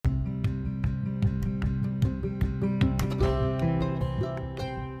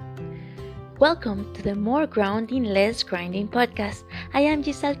Welcome to the More Grounding, Less Grinding podcast. I am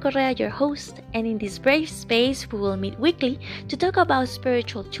Giselle Correa, your host, and in this brave space, we will meet weekly to talk about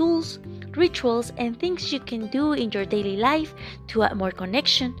spiritual tools, rituals, and things you can do in your daily life to add more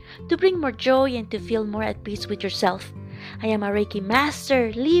connection, to bring more joy, and to feel more at peace with yourself. I am a Reiki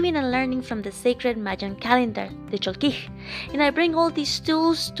master, living and learning from the sacred Mayan calendar, the Cholquij, and I bring all these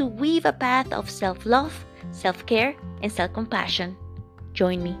tools to weave a path of self-love, self-care, and self-compassion.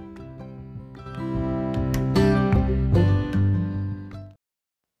 Join me.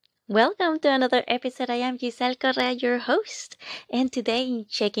 Welcome to another episode. I am Giselle Correa, your host, and today in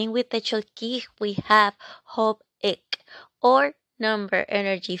Checking with the Cholquij, we have Hope Ik, or number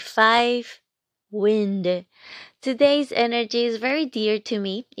energy 5, wind. Today's energy is very dear to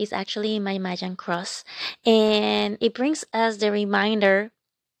me. It's actually my Mayan cross, and it brings us the reminder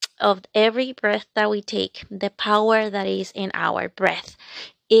of every breath that we take, the power that is in our breath.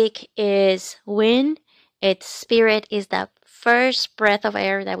 Ik is wind. Its spirit is the first breath of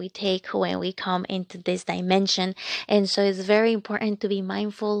air that we take when we come into this dimension. And so it's very important to be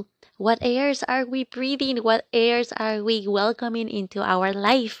mindful. What airs are we breathing? What airs are we welcoming into our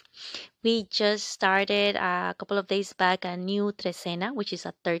life? We just started a couple of days back a new trecena, which is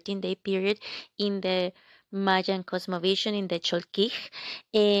a 13-day period in the Mayan cosmovision in the Cholquij.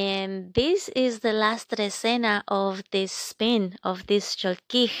 And this is the last trecena of this spin of this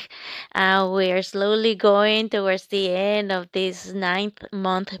Cholquij. We're slowly going towards the end of this 9th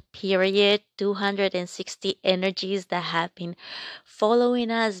month period, 260 energies that have been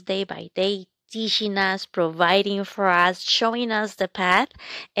following us day by day, teaching us, providing for us, showing us the path.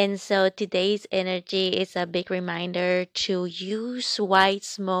 And so today's energy is a big reminder to use white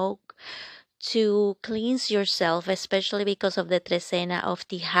smoke to cleanse yourself, especially because of the trecena of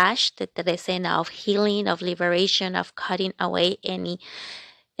Tihash, the trecena of healing, of liberation, of cutting away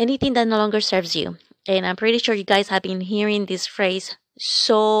anything that no longer serves you. And I'm pretty sure you guys have been hearing this phrase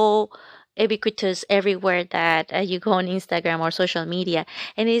so ubiquitous everywhere that you go on Instagram or social media.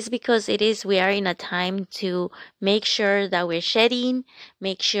 And it's because we are in a time to make sure that we're shedding,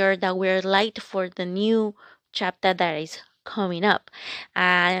 make sure that we're light for the new chapter that is coming up.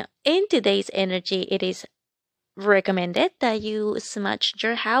 In today's energy, it is recommended that you smudge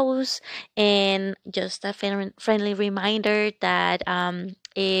your house, and just a friendly reminder that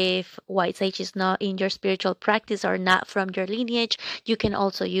if white sage is not in your spiritual practice or not from your lineage, you can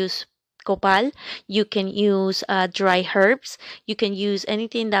also use copal, you can use dry herbs, you can use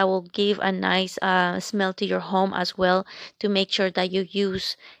anything that will give a nice smell to your home as well, to make sure that you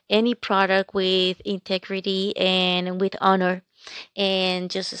use any product with integrity and with honor. And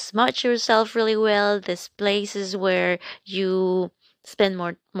just smudge yourself really well. These places where you spend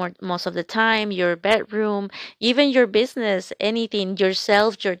most of the time, your bedroom, even your business, anything,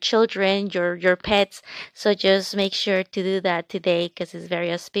 yourself, your children, your pets. So just make sure to do that today, because it's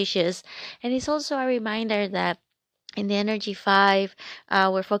very auspicious. And it's also a reminder that in the energy 5,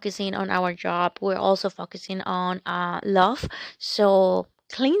 we're focusing on our job. We're also focusing on love. So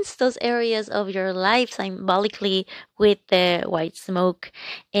cleanse those areas of your life symbolically with the white smoke.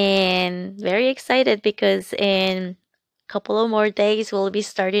 And very excited because in a couple of more days we'll be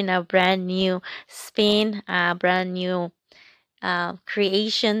starting a brand new spin, a brand new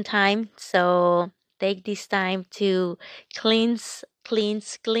creation time. So take this time to cleanse,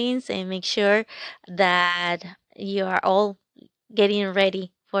 and make sure that you are all getting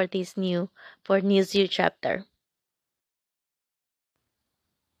ready for this new chapter.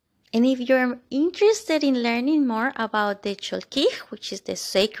 And if you're interested in learning more about the Cholquij, which is the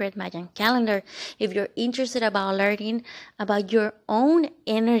sacred Mayan calendar, if you're interested about learning about your own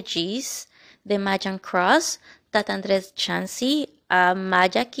energies, the Mayan cross, that Andres Chansi, a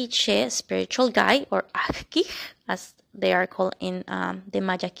Maya Quiche spiritual guide, or Ajkij, as they are called in the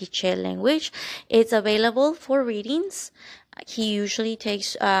Maya Quiche language, it's available for readings. He usually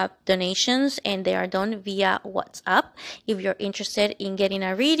takes donations, and they are done via WhatsApp. If you're interested in getting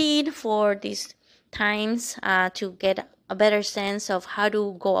a reading for these times to get a better sense of how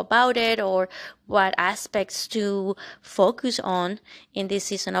to go about it or what aspects to focus on in this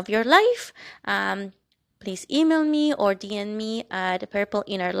season of your life, please email me or DM me at Purple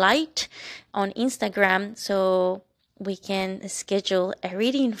Inner Light on Instagram, so we can schedule a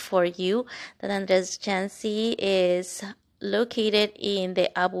reading for you. That Andres Chansi is located in the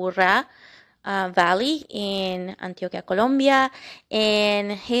Aburrá Valley in Antioquia, Colombia,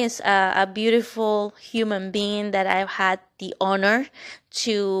 and he's a beautiful human being that I've had the honor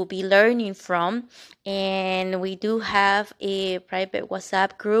to be learning from. And we do have a private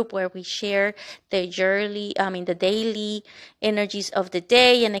WhatsApp group where we share the daily energies of the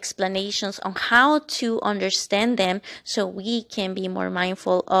day and explanations on how to understand them so we can be more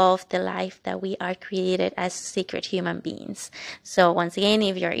mindful of the life that we are created as sacred human beings. So once again,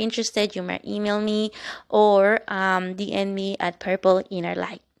 if you're interested, you may email me or DM me at Purple Inner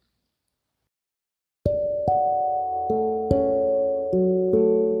Light.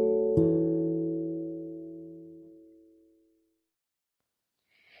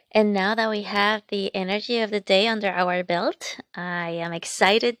 And now that we have the energy of the day under our belt, I am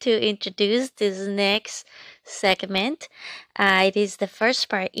excited to introduce this next segment. It is the first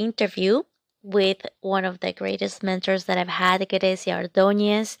part interview with one of the greatest mentors that I've had, Grecia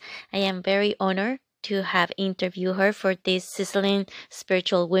Ordoñez. I am very honored to have interviewed her for this Sizzling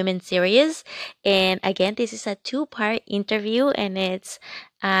Spiritual Women series. And again, this is a two-part interview, and it's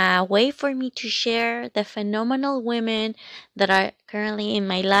a way for me to share the phenomenal women that are currently in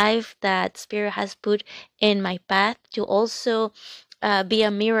my life that Spirit has put in my path to also be a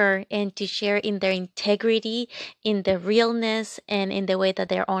mirror and to share in their integrity, in the realness, and in the way that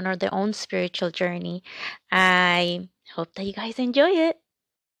they honor their own spiritual journey. I hope that you guys enjoy it.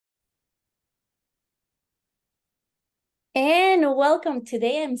 And welcome.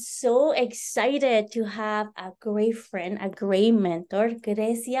 Today, I'm so excited to have a great friend, a great mentor,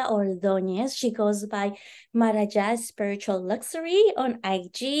 Grecia Ordoñez. She goes by Maraja Spiritual Luxury on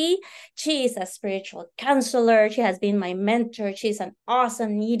IG. She is a spiritual counselor. She has been my mentor. She's an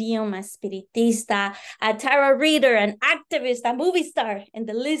awesome medium, a spiritista, a tarot reader, an activist, a movie star, and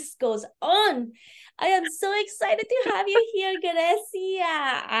the list goes on. I am so excited to have you here, Grecia.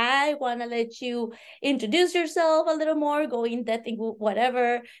 I want to let you introduce yourself a little more, go in depth in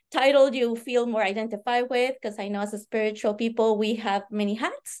whatever title you feel more identified with, because I know as a spiritual people, we have many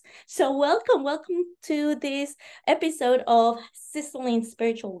hats. So welcome to this episode of Sizzling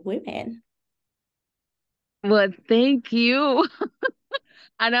Spiritual Women. Well, thank you.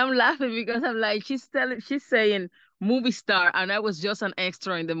 And I'm laughing because I'm like, she's saying movie star, and I was just an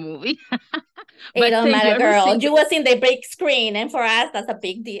extra in the movie. It But don't thank you. matter, I girl. received You was in the big screen, and for us, that's a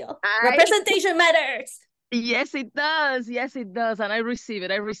big deal. I Representation matters. Yes, it does. Yes, it does. And I receive it.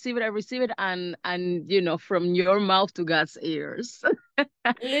 I receive it. I receive it. And from your mouth to God's ears.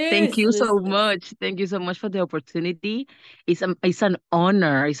 Thank Loose, you loose, so loose. much. Thank you so much for the opportunity. It's an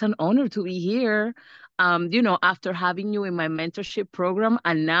honor. It's an honor to be here. After having you in my mentorship program,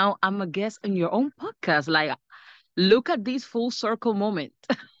 and now I'm a guest on your own podcast. Like, look at this full circle moment.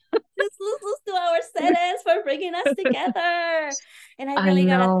 Loose to our settings for bringing us together. And I I really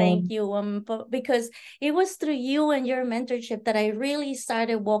gotta know. thank you, because it was through you and your mentorship that I really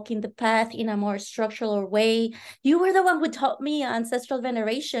started walking the path in a more structural way. You were the one who taught me ancestral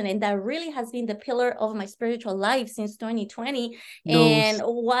veneration, and that really has been the pillar of my spiritual life since 2020. And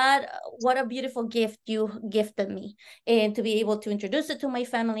Those what a beautiful gift you gifted me, and to be able to introduce it to my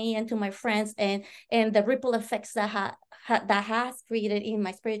family and to my friends, and the ripple effects that has created in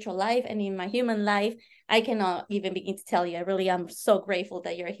my spiritual life and in my human life. I cannot even begin to tell you. I really am so grateful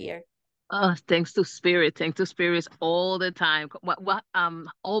that you're here. Thanks to spirit, thanks to spirits all the time. What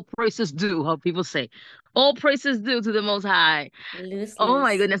all praises do, how people say. All praises due to the most high. Loose, Oh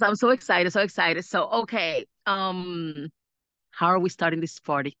my loose. goodness, I'm so excited, so excited. So okay. How are we starting this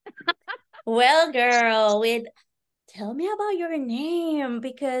party? Well, girl, tell me about your name,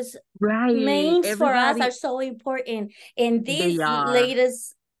 because Right. names for us are Everybody, so important. And they this are.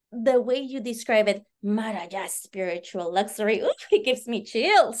 latest, the way you describe it, Maraja spiritual luxury, ooh, it gives me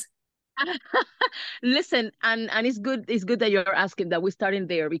chills. Listen, and it's good that you're asking that we're starting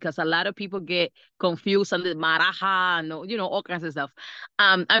there because a lot of people get confused on the maraja and all kinds of stuff.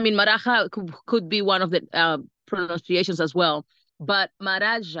 I mean maraja could be one of the pronunciations as well, but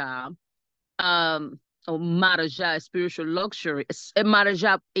maraja or maraja, spiritual luxury.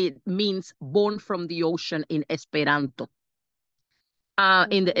 Maraja, it means born from the ocean in Esperanto.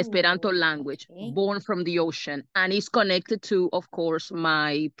 In the Esperanto Ooh, language, okay. born from the ocean, and it's connected to, of course,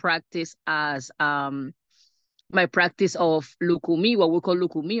 my practice of Lukumi, what we call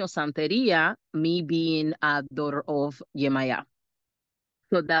Lukumi or Santeria, me being a daughter of Yemaya.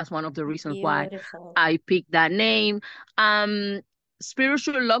 So that's one of the reasons why Beautiful. I picked that name. Um,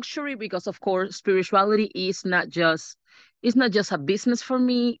 Spiritual luxury, because of course, spirituality is not just a business for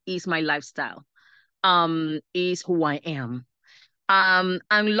me, it's my lifestyle. Is who I am. And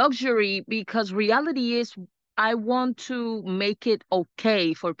luxury because reality is I want to make it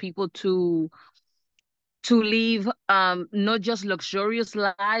okay for people to live not just luxurious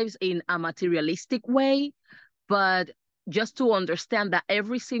lives in a materialistic way, but just to understand that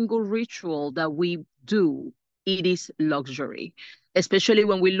every single ritual that we do, it is luxury, especially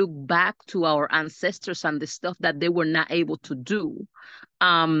when we look back to our ancestors and the stuff that they were not able to do.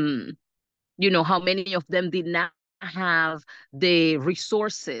 Um, how many of them did not have the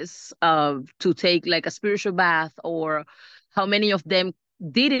resources to take like a spiritual bath, or how many of them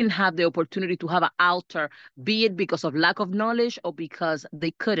didn't have the opportunity to have an altar, be it because of lack of knowledge or because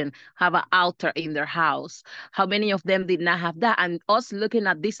they couldn't have an altar in their house. How many of them did not have that? And us looking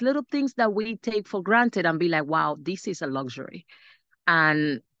at these little things that we take for granted and be like, wow, this is a luxury.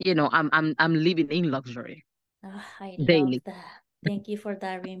 And I'm living in luxury Ah, I love daily. that. Thank you for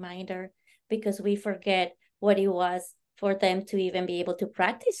that reminder because we forget what it was for them to even be able to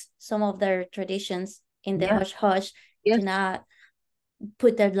practice some of their traditions in the Yes, hush hush to yes, not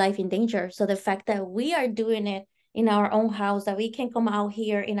put their life in danger. So the fact that we are doing it in our own house, that we can come out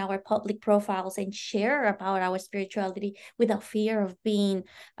here in our public profiles and share about our spirituality without fear of being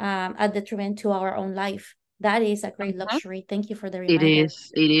a detriment to our own life. That is a great mhm. luxury. Thank you for the It reminder.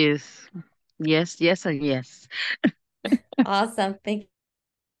 is. It is. Yes, yes, and yes. Awesome. Thank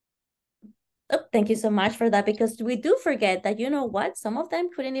you so much for that because we do forget that, you know what, some of them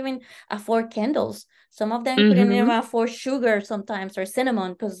couldn't even afford candles. Some of them couldn't even Mm-hmm. afford sugar sometimes or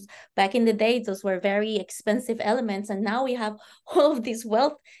cinnamon because back in the day those were very expensive elements, and now we have all of this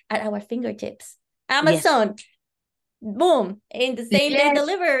wealth at our fingertips. Yes. Amazon, boom, in the same day Yes.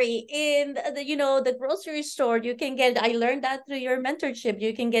 delivery, in the grocery store. You can get, I learned that through your mentorship,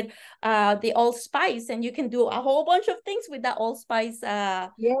 you can get the allspice, and you can do a whole bunch of things with that allspice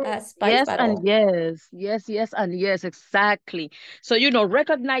Yes. spice Yes, and bottle. yes. Yes, yes, and yes, exactly. So,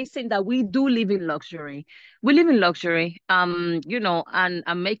 recognizing that we do live in luxury. We live in luxury. And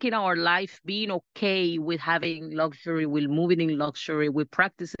making our life being okay with having luxury, with moving in luxury, with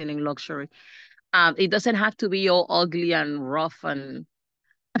practicing in luxury. It doesn't have to be all ugly and rough and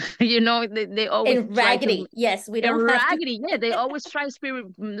they always And try to. raggedy, yes, we And don't have to. raggedy, yeah. They always try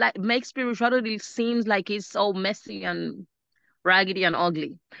like make spirituality seems like it's all messy and raggedy and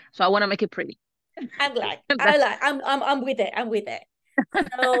ugly. So I want to make it pretty. I'm glad. That- I'm with it. I'm with it.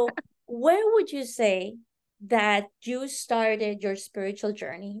 So where would you say that you started your spiritual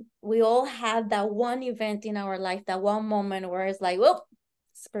journey? We all have that one event in our life, that one moment where it's like, whoop,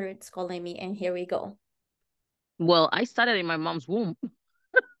 spirit's calling me, and here we go. well, I started in my mom's womb,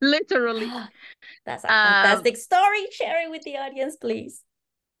 literally. That's a Um, fantastic story. Share it with the audience, please.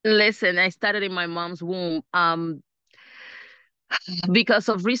 Listen, I started in my mom's womb. Because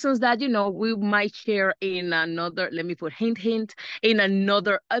of reasons that we might share in another. Let me put hint, hint, in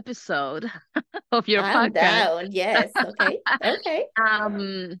another episode of your I'm podcast. down. Yes. Okay. Okay.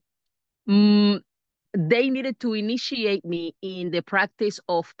 Um, mm, they needed to initiate me in the practice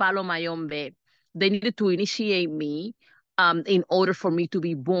of palo mayombe. They needed to initiate me in order for me to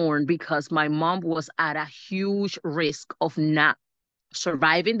be born because my mom was at a huge risk of not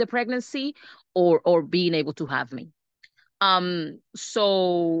surviving the pregnancy or being able to have me.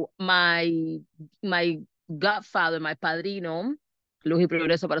 So my godfather, my padrino, luz y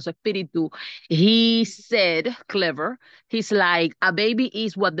progreso para su espíritu, he said, clever, he's like, a baby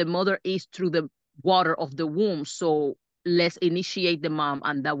is what the mother is through the water of the womb. So let's initiate the mom,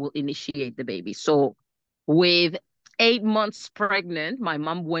 and that will initiate the baby. So with 8 months pregnant, my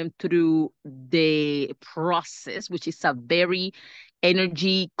mom went through the process, which is a very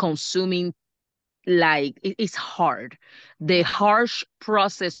energy consuming, like it's hard, the Yeah. harsh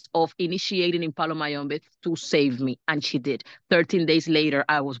process of initiating in Palo Mayombe to save me, and she did. 13 days later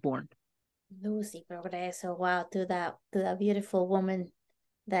I was born. Lucy Progreso. Wow. To that beautiful woman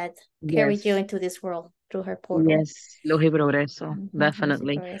that carried you Yes, into this world through her portal. yes, Loji Progreso, Lucy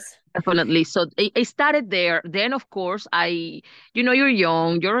definitely. Progreso. Definitely. So it started there. Then, of course, you're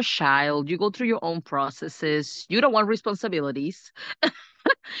young, you're a child, you go through your own processes. You don't want responsibilities.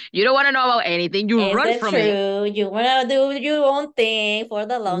 You don't want to know about anything. You Is run that from it. true? You wanna do your own thing for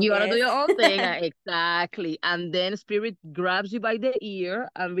the You want to do longest. your own thing. Exactly. And then spirit grabs you by the ear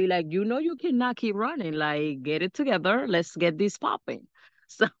and be like, you cannot keep running. Like, get it together. Let's get this popping.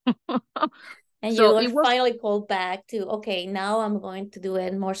 So, And so you are it was, finally called back to, okay, now I'm going to do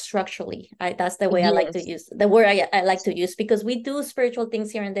it more structurally. That's the way I like to yes, use the word I like to use, because we do spiritual things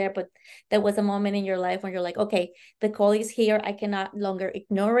here and there, but there was a moment in your life when you're like, okay, the call is here. I cannot longer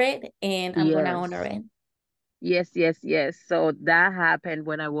ignore it, and I'm gonna honor yes, it. yes, yes, yes. So that happened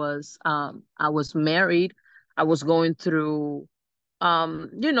when I was married. I was going through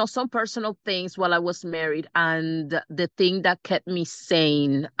some personal things while I was married, and the thing that kept me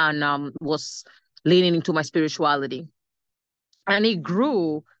sane and was leaning into my spirituality, and it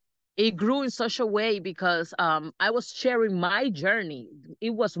grew. it grew in such a way because I was sharing my journey.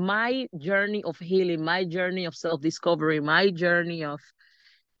 It was my journey of healing, my journey of self-discovery, my journey of,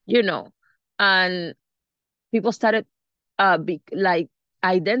 you know, and people started like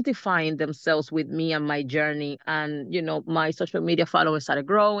identifying themselves with me and my journey. And, my social media followers started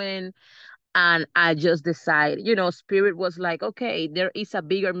growing. And I just decided, Spirit was like, okay, there is a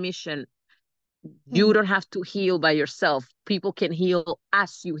bigger mission. You Mm. don't have to heal by yourself. People can heal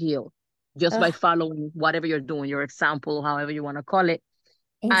as you heal, just by Ugh, following whatever you're doing, your example, however you want to call it.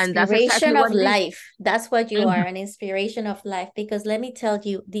 And that's exactly inspiration what of it is. life. That's what you are, an inspiration of life. Because let me tell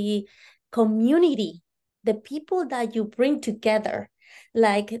you, the community, the people that you bring together,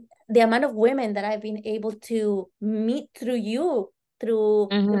 like the amount of women that I've been able to meet through you, through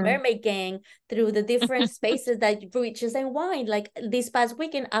the Mm-hmm. Mermaid Gang, through the different spaces that you Witches and Wine. Like this past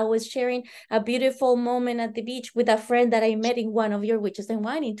weekend, I was sharing a beautiful moment at the beach with a friend that I met in one of your Witches and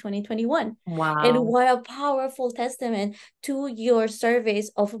Wine in 2021. And Wow. what a powerful testament to your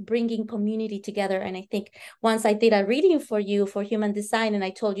service of bringing community together. And I think once I did a reading for you for human design, and I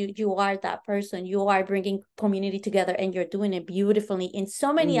told you, you are that person, you are bringing community together, and you're doing it beautifully in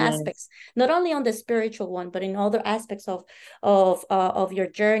so many Yes. aspects, not only on the spiritual one, but in other aspects of your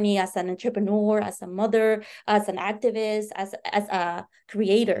journey as an entrepreneur, as a mother, as an activist, as a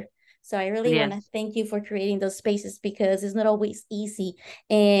creator. So I really want to Yes. thank you for creating those spaces, because it's not always easy,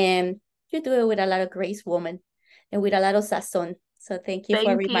 and you do it with a lot of grace, woman, and with a lot of sazon. So thank you for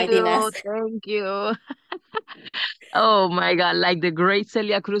Thank reminding you. us. Thank you. Oh my God. Like the great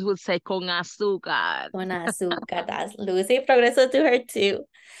Celia Cruz would say, con azúcar. Con azúcar. That's Lucy Progreso to her too.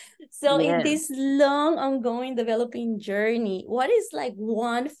 So in Yes. this long, ongoing developing journey, what is like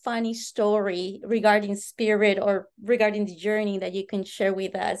one funny story regarding spirit or regarding the journey that you can share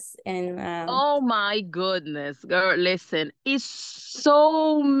with us? And Oh my goodness, girl, listen, it's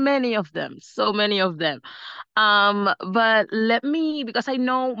so many of them, so many of them. But let me, because I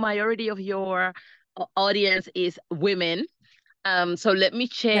know majority of your audience is women. So let me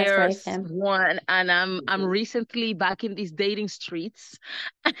that's share right, fam. one, and I'm recently back in these dating streets,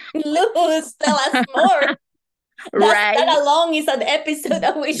 Luz, tell us more. That right? alone is an episode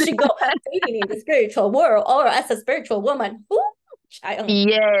that we should go dating in the spiritual world or as a spiritual woman. Ooh, child.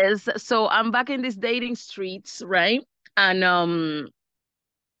 Yes. So I'm back in these dating streets, right? And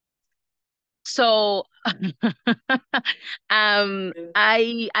so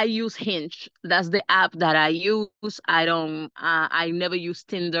I use Hinge. That's the app that I use. I never use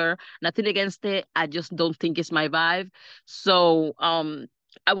Tinder. Nothing against it. I just don't think it's my vibe. So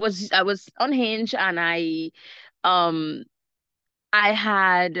I was on Hinge, and um I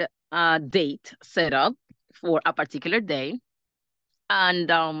had a date set up for a particular day. And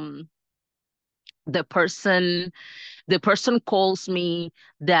the person the person calls me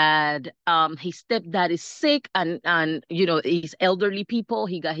that his stepdad is sick, and he's elderly people.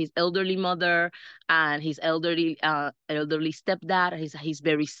 He got his elderly mother and his elderly stepdad. He's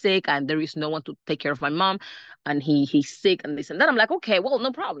very sick, and there is no one to take care of my mom, and he's sick and this and that. I'm like, okay, well,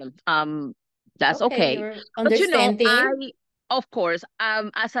 no problem. That's Okay, okay. you're But understanding. of course,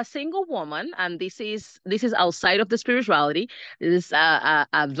 as a single woman, and this is outside of the spirituality. This is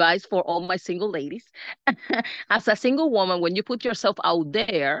advice for all my single ladies. As a single woman, when you put yourself out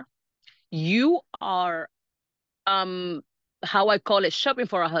there, you are um how I call it, shopping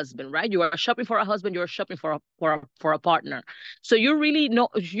for a husband, right? You are shopping for a husband, you're shopping for a partner. So you really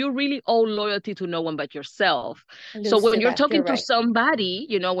owe loyalty to no one but yourself. So Lose when to you're that. You're talking to right. somebody,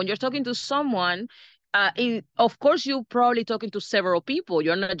 when you're talking to someone, of course you're probably talking to several people.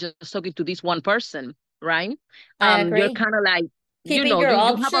 You're not just talking to this one person, right? I You're agree. kind of like, Keeping your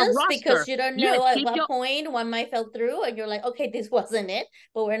you have a options roster. because you don't Yes, know at keep what your point one might fell through, and you're like, okay, this wasn't it,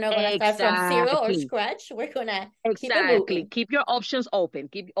 but we're not gonna start from zero or exactly. scratch. We're gonna keep it Exactly. moving. Keep your options open.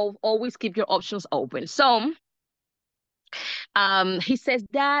 Always keep your options open. So, he says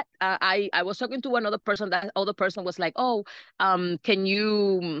that I was talking to another person. That other person was like, "Oh, can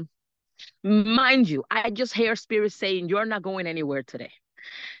you mind you? I just hear spirit saying you're not going anywhere today."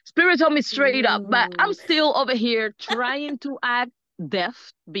 Spirit told me straight up, but I'm Ooh. still over here trying to act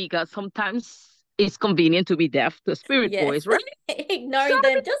deaf because sometimes it's convenient to be deaf to spirit Yes. voice, right? So Ignoring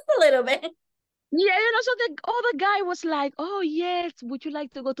them just a little bit. yeah, so the other guy was like, "Oh yes, would you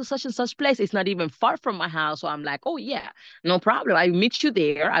like to go to such and such place? It's not even far from my house." So I'm like, "Oh yeah, no problem. I meet you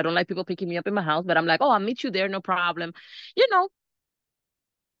there." I don't like people picking me up in my house, but I'm like, "Oh, I'll meet you there, no problem." You know,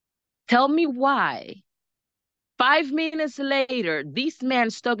 tell me why. 5 minutes later, this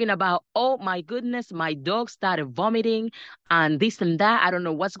man's talking about, "Oh my goodness, my dog started vomiting and this and that. I don't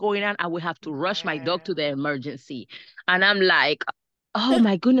know what's going on. I will have to rush my dog to the emergency." And I'm like, oh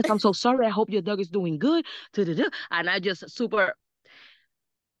my goodness, I'm so sorry. I hope your dog is doing good. Da-da-da. And I just super,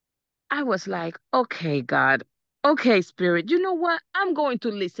 I was like, okay, God, okay, Spirit, you know what? I'm going to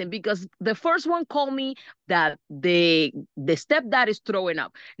listen because the first one called me that the stepdad is throwing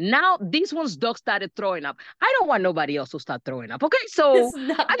up. Now this one's dog started throwing up. I don't want nobody else to start throwing up. Okay, so It's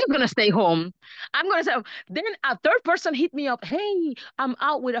not I'm just gonna stay home. I'm gonna say. Then a third person hit me up. Hey, I'm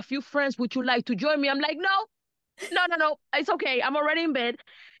out with a few friends. Would you like to join me? I'm like, no, no, no, no. It's okay. I'm already in bed.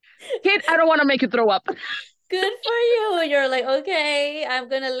 Kid, I don't want to make you throw up. good for you. You're like, okay, I'm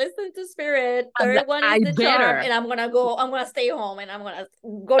gonna listen to spirit. I'm like, Third one is I the charm, better. and I'm gonna stay home and I'm gonna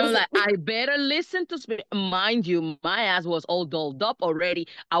go to I'm like, sleep. I better listen to spirit. Mind you, my ass was all dolled up already.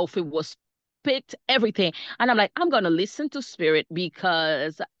 Outfit was picked, everything. And I'm like, I'm gonna listen to spirit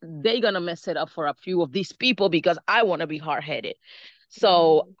because they gonna mess it up for a few of these people because I wanna be hard headed.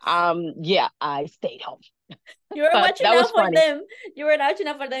 So Yes. yeah, I stayed home. You were But watching that out was for funny. them. You were watching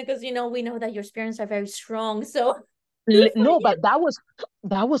out for them because we know that your parents are very strong. So good for No, you. but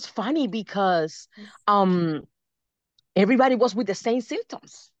that was funny because um everybody was with the same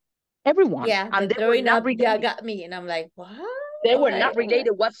symptoms. Everyone. Yeah, And the they were throwing not up, yeah, related. got me. And I'm like, what? They were Okay, not okay.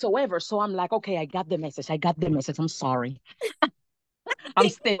 related whatsoever. So I'm like, okay, I got the message. I got the message. I'm sorry. I'm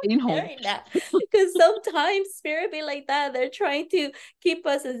Thank you staying for home. sharing that. Because sometimes spirit be like that. They're trying to keep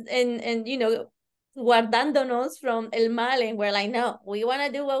us and guardándonos from el mal. And we're like, no, we want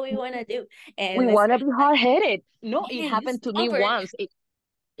to do what we want to do. We And the want to spirit be is like, hard headed. No, it yeah, you happened to me stubborn. once.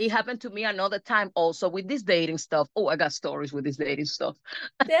 It happened to me another time also with this dating stuff. Oh, I got stories with this dating stuff.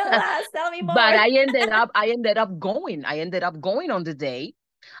 Tell us, tell me But more. I ended up going on the date.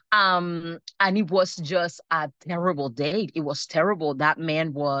 And it was just a terrible date. It was terrible. That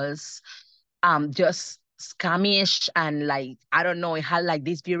man was just scammish and like I don't know, it had like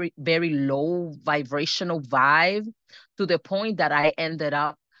this very, very low vibrational vibe to the point that I ended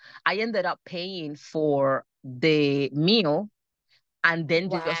up paying for the meal and then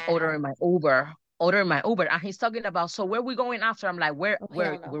just Wow. ordering my Uber. And he's talking about, so where we going after? I'm like, where Oh,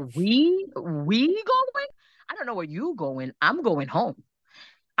 where hell no. where we going? I don't know where you going. I'm going home.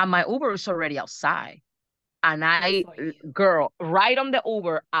 And my Uber is already outside. And Good for you. girl, right on the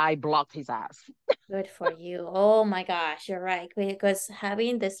Uber, I blocked his ass. Good for you. Oh my gosh, you're right. Because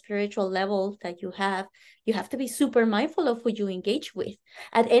having the spiritual level that you have to be super mindful of who you engage with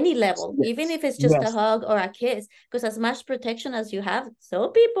at any level, even Yes. if it's just a Yes. hug or a kiss. Because as much protection as you have,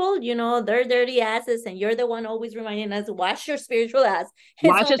 some people, they're dirty asses, and you're the one always reminding us, wash your spiritual ass.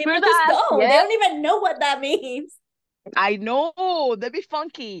 And Watch some your people spirit just ass. don't. They Yes. don't even know what that means. I know. They be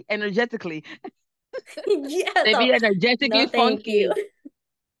funky energetically. Yeah, They so be energetically no, thank you. funky.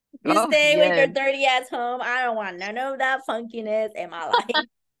 You Oh, stay with your yes. dirty ass home. I don't want none of that funkiness in my life.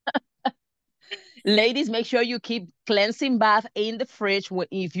 Ladies, make sure you keep cleansing bath in the fridge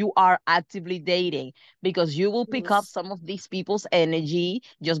if you are actively dating, because you will pick up Loose. some of these people's energy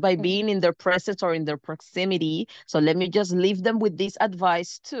just by Mm, being in their presence or in their proximity. So let me just leave them with this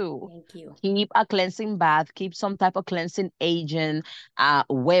advice too. thank you. Keep a cleansing bath, keep some type of cleansing agent,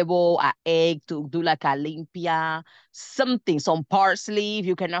 huevo, a egg to do like a limpia, something, some parsley. If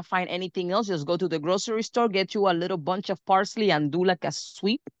you cannot find anything else, just go to the grocery store, get you a little bunch of parsley and do like a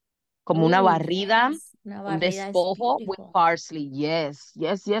sweep como una Oh, barrida, yes. Una un barrida is despojo with beautiful. parsley. Yes,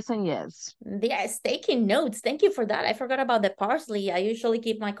 yes, yes, and yes. Yes, taking notes. Thank you for that. I forgot about the parsley. I usually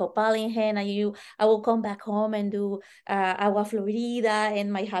keep my copal in hand. I will come back home and do agua florida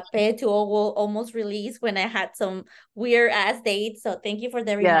and my jape to almost release when I had some weird ass dates. So thank you for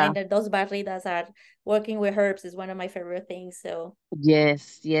the Yeah. reminder. Those barridas are working with herbs is one of my favorite things. So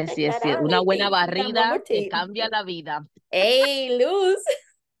Yes, yes, check yes, that yes. out, Una buena ladies. We got one more barrida te tip. cambia la vida. Hey, Luz.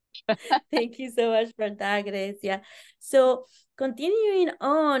 Thank you so much for that, Grecia. So continuing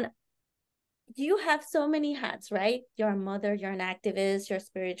on, you have so many hats, right? You're a mother, you're an activist, you're a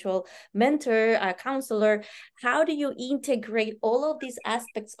spiritual mentor, a counselor. How do you integrate all of these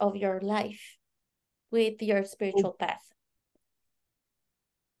aspects of your life with your spiritual path?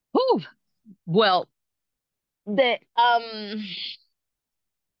 Whew. Well, the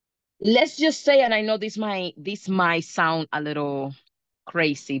let's just say, and I know this might sound a little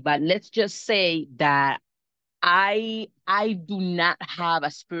crazy, but let's just say that I do not have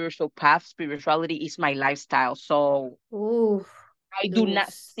a spiritual path. Spirituality is my lifestyle. So Ooh, I do not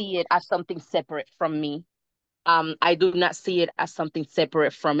Luz. see it as something separate from me. I do not see it as something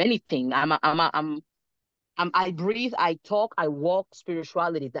separate from anything. I breathe, I talk, I walk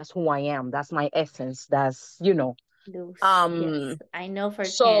spirituality. That's who I am. That's my essence. Luz. Yes, Um I know so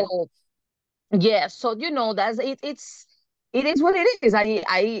firsthand. yeah, so that's it. it is what it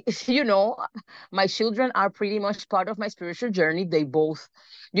is. You know, my children are pretty much part of my spiritual journey. They both,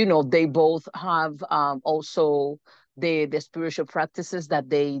 they both have also the spiritual practices that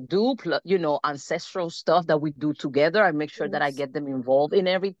they do, ancestral stuff that we do together. I make sure that I Yes. get them involved in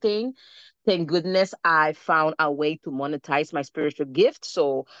everything. Thank goodness I found a way to monetize my spiritual gift.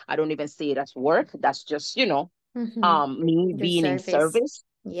 So I don't even see it as work. That's just, Mm-hmm. me Your being in service. service.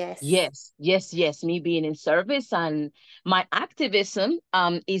 Yes. Yes, yes, yes, me being in service, and my activism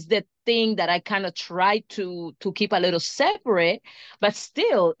is the thing that I kind of try to keep a little separate, but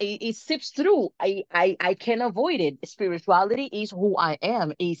still it seeps through. I can't avoid it. Spirituality is who I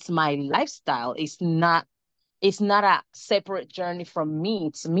am. It's my lifestyle. It's not a separate journey from me.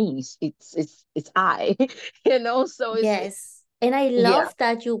 It's me. It's I. So Yes. And I yeah. love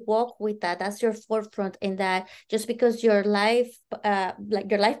that you walk with that. That's your forefront in that just because your life,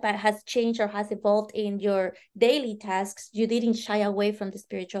 like your life path has changed or has evolved in your daily tasks, you didn't shy away from the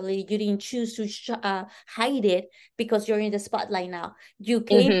spirituality. You didn't choose to hide it because you're in the spotlight now. You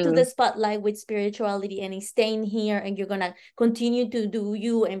came to Hmm. the spotlight with spirituality and it's staying here and you're going to continue to do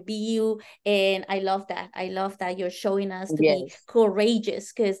you and be you. And I love that. I love that you're showing us to be Yes.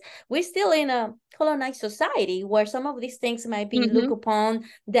 courageous because we're still in a colonized society where some of these things might be looked Hmm. upon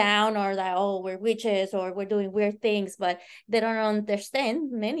down or like, oh, we're witches or we're doing weird things, but they don't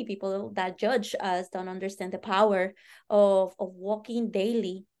understand. Many people that judge us don't understand the power of walking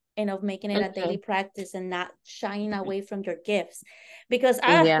daily and of making it a daily Hmm. practice and not shying away from your gifts. Because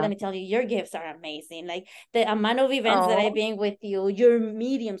Yeah. let me tell you, your gifts are amazing. Like the amount of events that I've Oh. been with you, your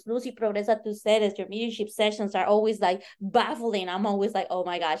mediums, Lucy Progresa tu Seres, your mediumship sessions are always like baffling. I'm always like, oh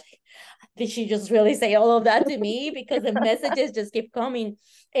my gosh, did she just really say all of that to me? Because the messages just keep coming.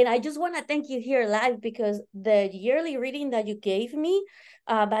 And I just want to thank you here live because the yearly reading that you gave me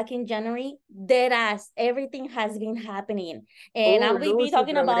back in January, dead ass, everything has been happening. And Oh, I'll be Lucy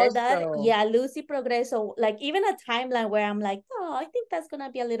talking about that. Progresso. Yeah, Lucy Progreso, like even a timeline where I'm like, oh, I think that's going to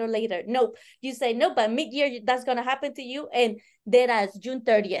be a little later. Nope. You say, no, but mid year, that's going to happen to you. And dead ass, June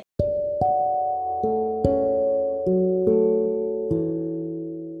 30th.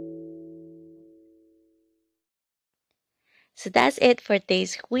 So that's it for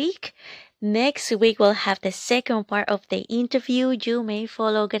this week. Next week, we'll have the second part of the interview. You may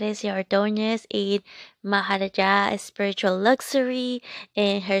follow Grecia Ordoñez in Maharaja Spiritual Luxury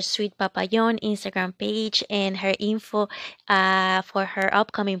and her Sweet Papillon Instagram page, and her info for her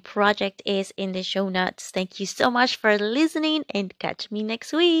upcoming project is in the show notes. Thank you so much for listening and catch me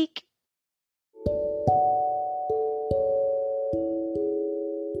next week.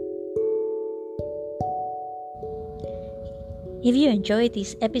 If you enjoyed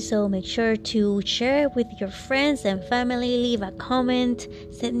this episode, make sure to share it with your friends and family, leave a comment,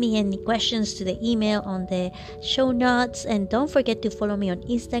 send me any questions to the email on the show notes, and don't forget to follow me on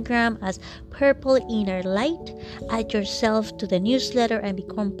Instagram as Purple Inner Light. Add yourself to the newsletter and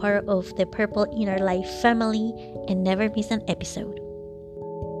become part of the Purple Inner Light family and never miss an episode.